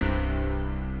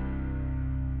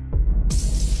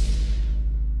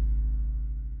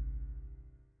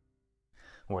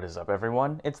What is up,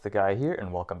 everyone? It's the guy here,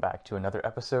 and welcome back to another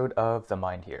episode of The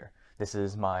Mind Here. This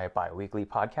is my bi-weekly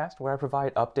podcast where I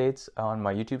provide updates on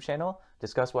my YouTube channel,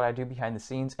 discuss what I do behind the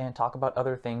scenes, and talk about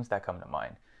other things that come to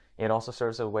mind. It also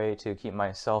serves as a way to keep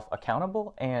myself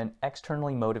accountable and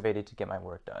externally motivated to get my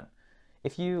work done.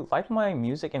 If you like my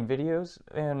music and videos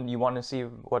and you want to see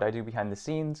what I do behind the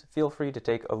scenes, feel free to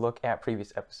take a look at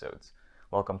previous episodes.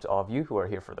 Welcome to all of you who are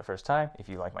here for the first time. If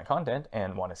you like my content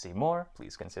and want to see more,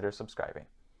 please consider subscribing.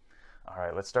 All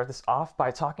right, let's start this off by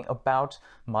talking about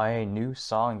my new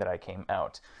song that I came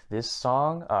out. This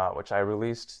song, which I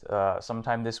released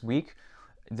sometime this week,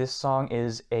 this song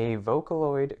is a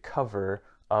Vocaloid cover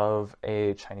of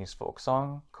a Chinese folk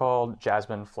song called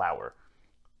Jasmine Flower.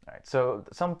 All right, so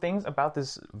some things about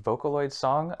this Vocaloid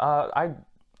song. I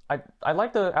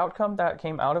like the outcome that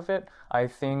came out of it. I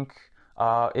think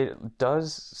it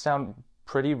does sound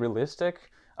pretty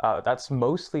realistic. That's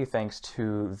mostly thanks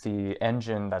to the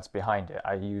engine that's behind it.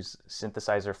 I use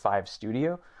Synthesizer 5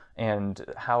 Studio, and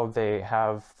how they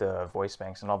have the voice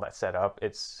banks and all that set up,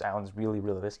 it sounds really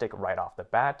realistic right off the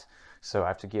bat, so I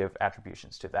have to give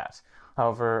attributions to that.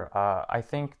 However, I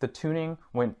think the tuning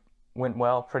went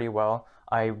well, pretty well.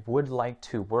 I would like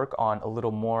to work on a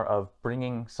little more of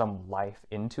bringing some life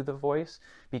into the voice,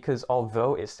 because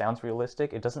although it sounds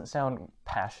realistic, it doesn't sound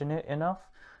passionate enough,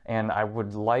 and I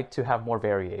would like to have more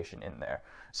variation in there.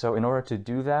 So in order to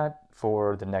do that,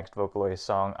 for the next Vocaloid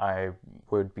song I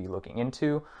would be looking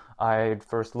into, I'd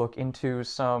first look into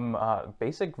some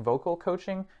basic vocal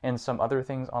coaching and some other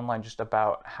things online just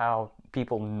about how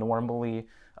people normally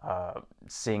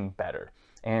sing better.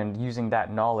 And using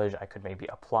that knowledge, I could maybe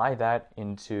apply that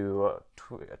into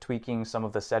tweaking some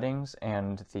of the settings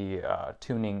and the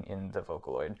tuning in the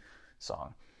Vocaloid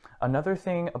song. Another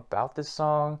thing about this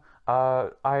song,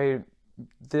 I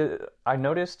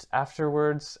noticed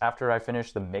afterwards, after I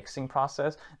finished the mixing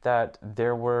process, that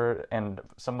there were, and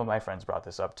some of my friends brought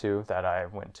this up too, that I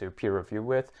went to peer review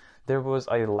with, there was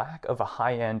a lack of a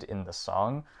high end in the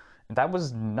song. That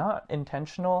was not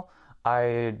intentional.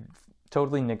 I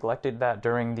totally neglected that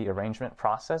during the arrangement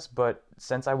process, but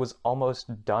since I was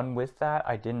almost done with that,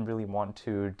 I didn't really want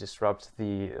to disrupt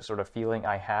the sort of feeling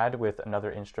I had with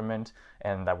another instrument,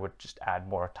 and that would just add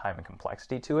more time and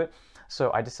complexity to it.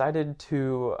 So I decided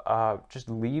to just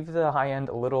leave the high end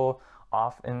a little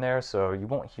off in there, so you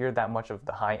won't hear that much of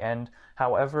the high end.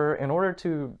 However, in order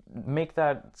to make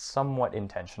that somewhat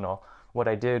intentional, what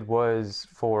I did was,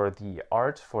 for the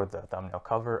art, for the thumbnail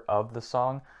cover of the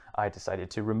song, I decided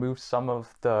to remove some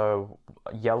of the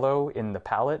yellow in the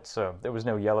palette. So there was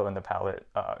no yellow in the palette.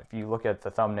 If you look at the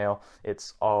thumbnail,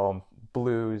 it's all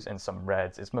blues and some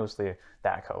reds. It's mostly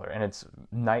that color, and it's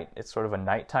night. It's sort of a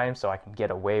nighttime, so I can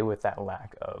get away with that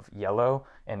lack of yellow,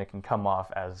 and it can come off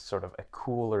as sort of a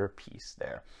cooler piece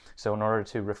there. So in order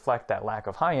to reflect that lack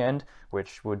of high end,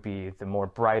 which would be the more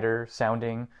brighter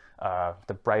sounding,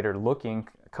 the brighter looking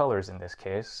colors in this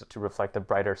case, to reflect the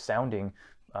brighter sounding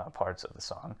parts of the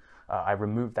song, I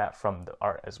removed that from the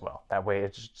art as well. That way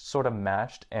it just sort of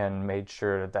matched and made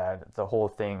sure that the whole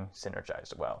thing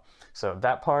synergized well. So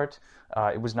that part,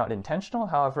 it was not intentional,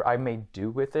 however, I made do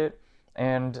with it.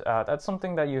 And that's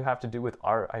something that you have to do with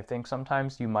art. I think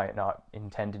sometimes you might not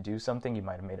intend to do something, you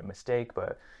might have made a mistake,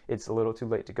 but it's a little too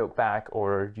late to go back,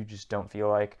 or you just don't feel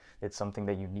like it's something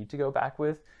that you need to go back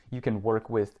with. You can work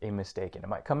with a mistake, and it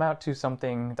might come out to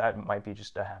something that might be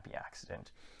just a happy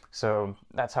accident. So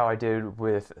that's how I did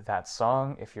with that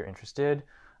song. If you're interested,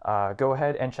 go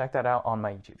ahead and check that out on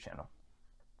my YouTube channel.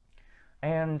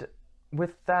 And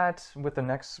with that, with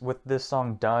this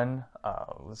song done,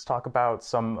 let's talk about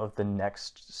some of the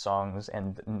next songs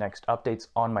and next updates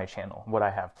on my channel, what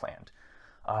I have planned.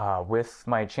 With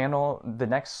my channel, the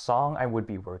next song I would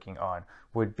be working on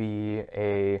would be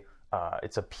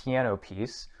it's a piano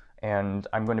piece, and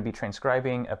I'm going to be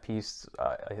transcribing a piece,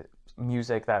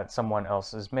 music that someone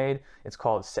else has made. It's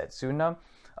called Setsuna,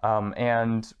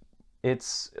 and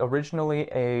it's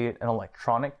originally an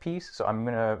electronic piece, so I'm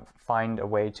gonna find a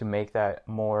way to make that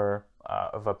more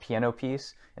of a piano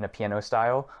piece in a piano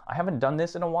style. I haven't done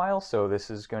this in a while, so this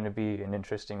is going to be an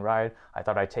interesting ride. I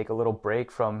thought I'd take a little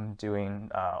break from doing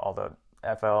all the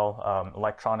FL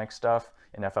electronic stuff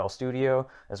in FL Studio,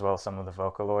 as well as some of the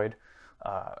Vocaloid.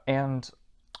 And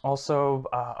also,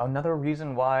 another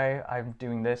reason why I'm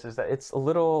doing this is that it's a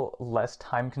little less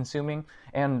time consuming,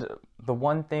 and the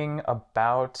one thing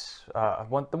about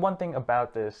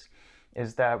this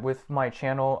is that with my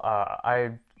channel,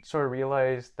 I sort of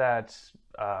realized that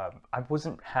I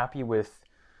wasn't happy with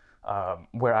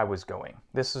where I was going.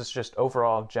 This is just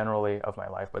overall generally of my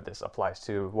life, but this applies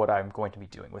to what I'm going to be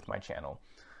doing with my channel.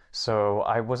 So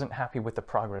I wasn't happy with the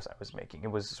progress I was making.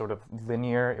 It was sort of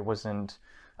linear. It wasn't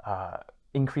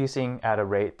increasing at a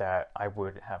rate that I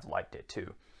would have liked it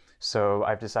to. So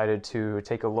I've decided to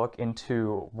take a look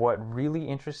into what really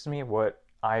interests me, what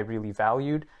I really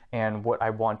valued, and what I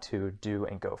want to do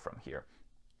and go from here.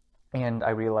 And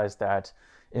I realized that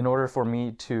in order for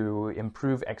me to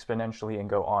improve exponentially and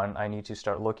go on, I need to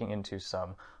start looking into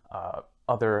some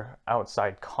other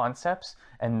outside concepts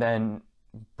and then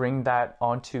bring that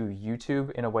onto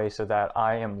YouTube in a way so that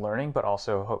I am learning, but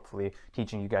also hopefully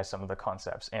teaching you guys some of the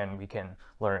concepts and we can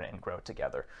learn and grow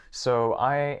together. So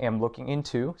I am looking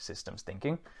into systems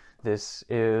thinking. This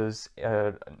is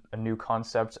a new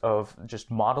concept of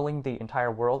just modeling the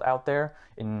entire world out there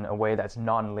in a way that's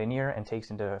non-linear and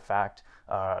takes into fact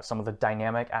some of the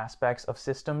dynamic aspects of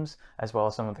systems as well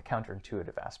as some of the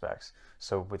counterintuitive aspects.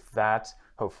 So with that,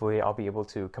 hopefully I'll be able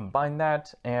to combine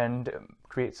that and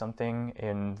create something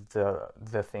in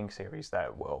the Think series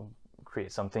that will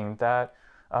create something that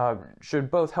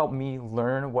should both help me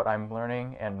learn what I'm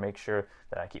learning and make sure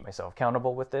that I keep myself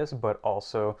accountable with this, but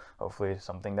also hopefully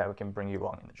something that can bring you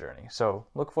along in the journey. So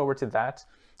look forward to that.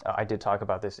 I did talk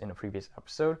about this in a previous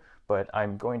episode, but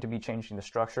I'm going to be changing the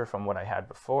structure from what I had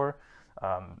before.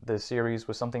 This series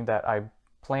was something that I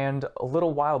planned a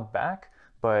little while back,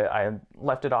 but I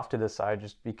left it off to the side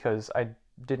just because I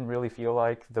didn't really feel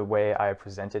like the way I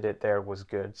presented it there was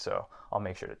good, so I'll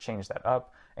make sure to change that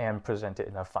up and present it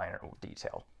in a finer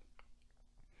detail.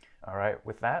 All right,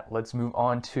 with that, let's move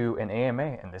on to an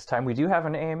AMA, and this time we do have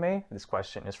an AMA. This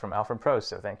question is from Alfred Prose,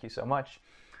 so thank you so much.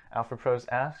 Alfred Prose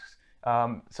asks,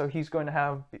 so he's going to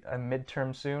have a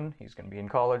midterm soon. He's going to be in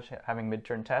college having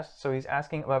midterm tests, so he's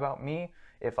asking about me,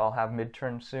 if I'll have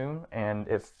midterm soon, and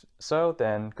if so,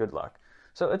 then good luck.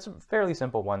 So it's a fairly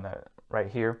simple one right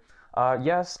here.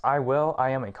 Yes, I will. I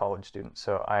am a college student,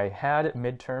 so I had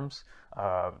midterms,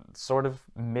 sort of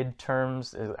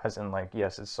midterms, as in like,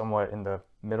 yes, it's somewhat in the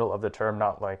middle of the term,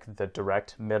 not like the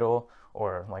direct middle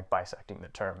or like bisecting the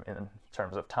term in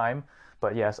terms of time.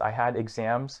 But yes, I had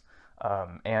exams,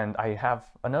 and I have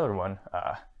another one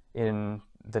in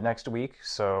the next week.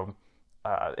 So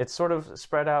it's sort of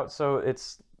spread out. So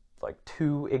it's like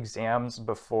 2 exams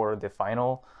before the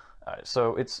final.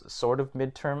 So it's sort of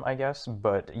midterm, I guess,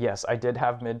 but yes, I did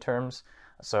have midterms,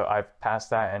 so I've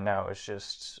passed that, and now it's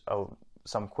just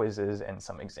some quizzes and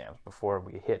some exams before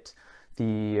we hit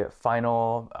the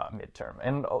final midterm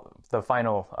and the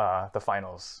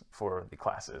finals for the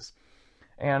classes.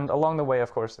 And along the way,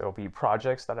 of course, there will be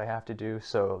projects that I have to do,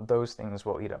 so those things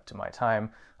will eat up to my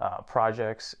time,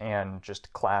 projects and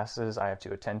just classes I have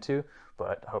to attend to,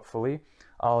 but hopefully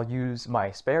I'll use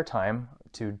my spare time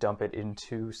to dump it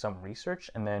into some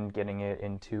research and then getting it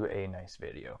into a nice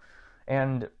video.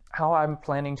 And how I'm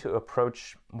planning to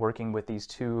approach working with these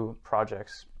 2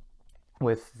 projects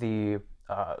with the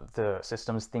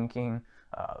systems thinking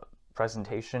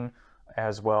presentation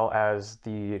as well as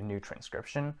the new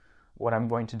transcription, what I'm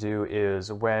going to do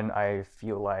is when I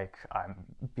feel like I'm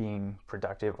being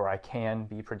productive or I can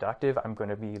be productive, I'm going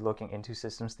to be looking into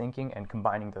systems thinking and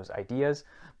combining those ideas.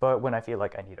 But when I feel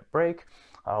like I need a break,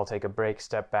 I'll take a break,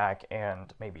 step back,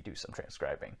 and maybe do some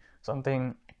transcribing.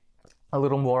 Something a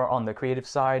little more on the creative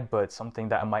side, but something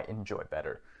that I might enjoy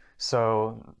better.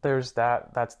 So there's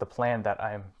that. That's the plan that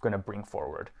I'm going to bring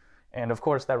forward. And of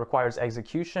course, that requires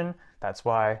execution. That's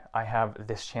why I have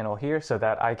this channel here, so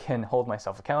that I can hold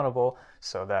myself accountable,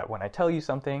 so that when I tell you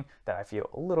something, that I feel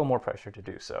a little more pressure to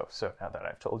do so. So now that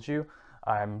I've told you,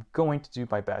 I'm going to do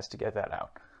my best to get that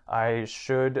out. I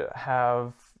should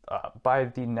have, by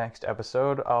the next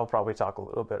episode, I'll probably talk a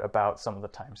little bit about some of the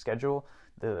time schedule.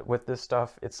 With this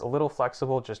stuff, it's a little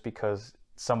flexible just because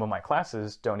some of my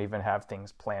classes don't even have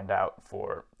things planned out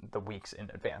for the weeks in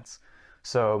advance.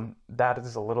 So that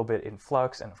is a little bit in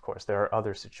flux, and of course there are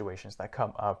other situations that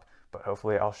come up, but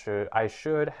hopefully I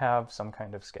should have some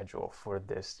kind of schedule for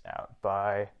this out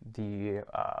by the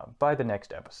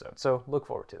next episode. So look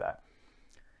forward to that.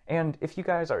 And if you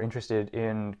guys are interested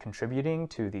in contributing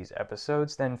to these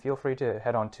episodes, then feel free to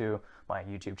head on to my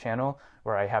YouTube channel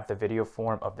where I have the video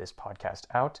form of this podcast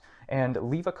out, and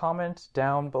leave a comment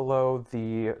down below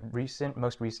the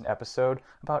most recent episode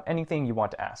about anything you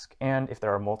want to ask. And if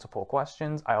there are multiple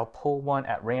questions, I'll pull one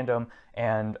at random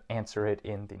and answer it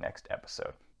in the next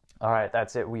episode. All right,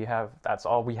 that's it. That's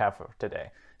all we have for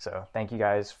today. So thank you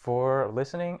guys for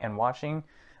listening and watching.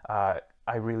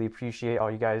 I really appreciate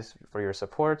all you guys for your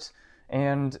support,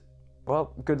 and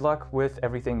well, good luck with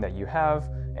everything that you have,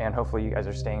 and hopefully you guys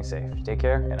are staying safe. Take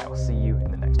care, and I will see you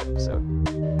in the next episode.